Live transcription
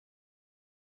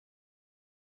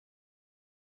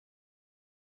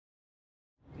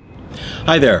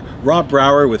Hi there, Rob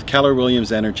Brouwer with Keller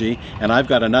Williams Energy, and I've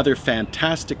got another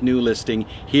fantastic new listing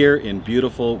here in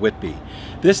beautiful Whitby.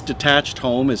 This detached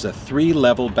home is a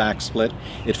 3-level backsplit.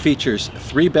 It features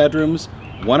 3 bedrooms,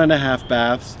 1.5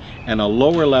 baths, and a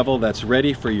lower level that's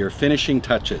ready for your finishing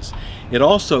touches. It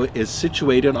also is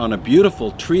situated on a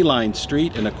beautiful tree-lined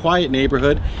street in a quiet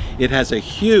neighborhood. It has a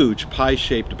huge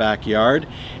pie-shaped backyard,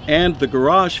 and the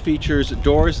garage features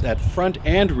doors at front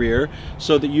and rear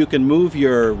so that you can move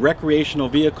your recreational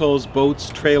vehicles, boats,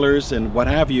 trailers, and what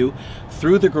have you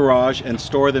through the garage and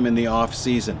store them in the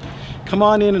off-season. Come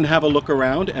on in and have a look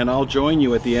around, and I'll join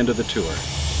you at the end of the tour.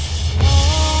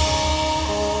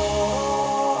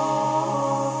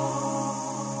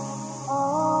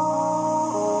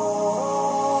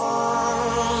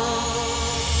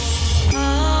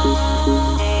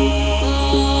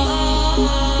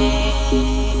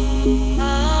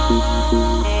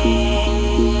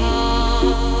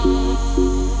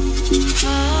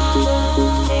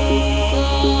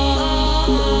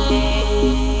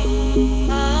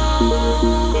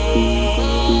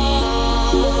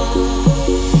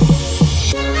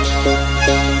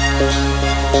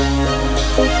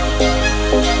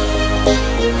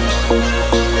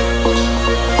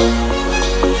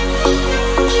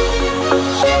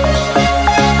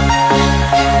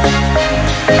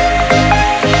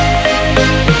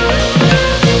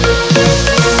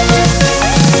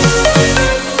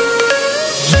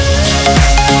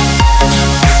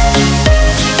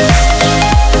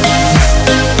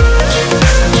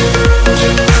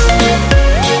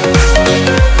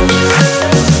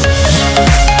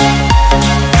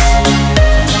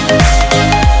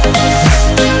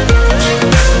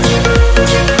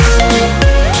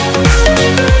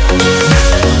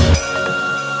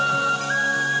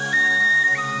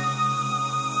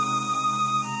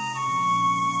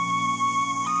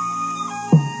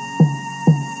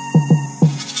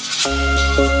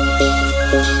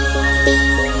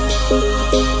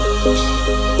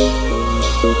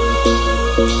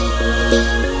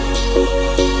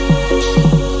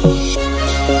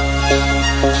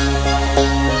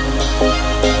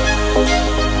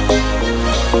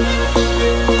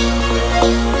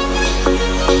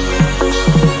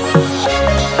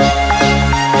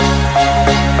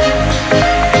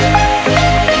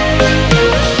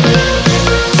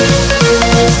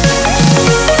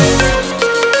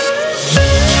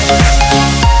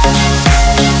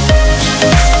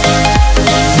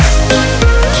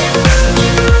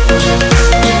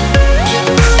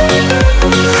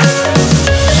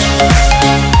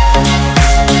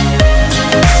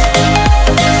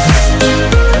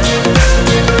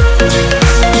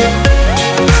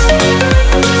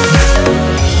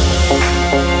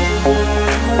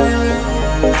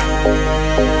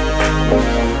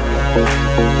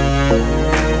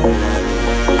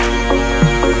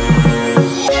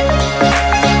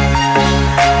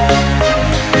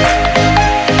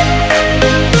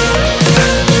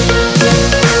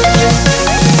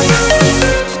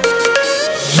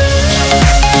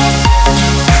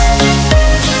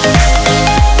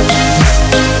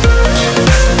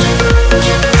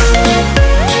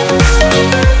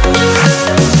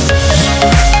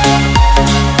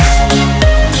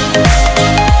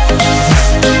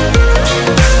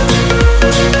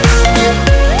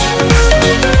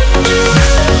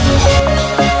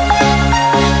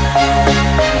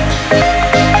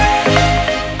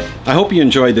 I hope you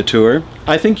enjoyed the tour.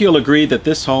 I think you'll agree that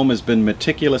this home has been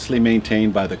meticulously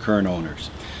maintained by the current owners.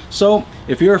 So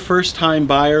if you're a first-time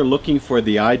buyer looking for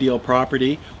the ideal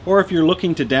property, or if you're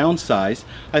looking to downsize,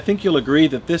 I think you'll agree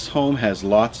that this home has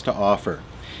lots to offer.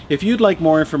 If you'd like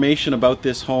more information about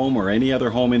this home or any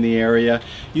other home in the area,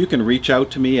 you can reach out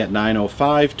to me at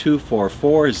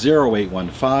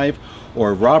 905-244-0815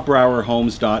 or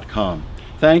robbrouwerhomes.com.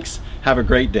 Thanks, have a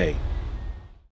great day.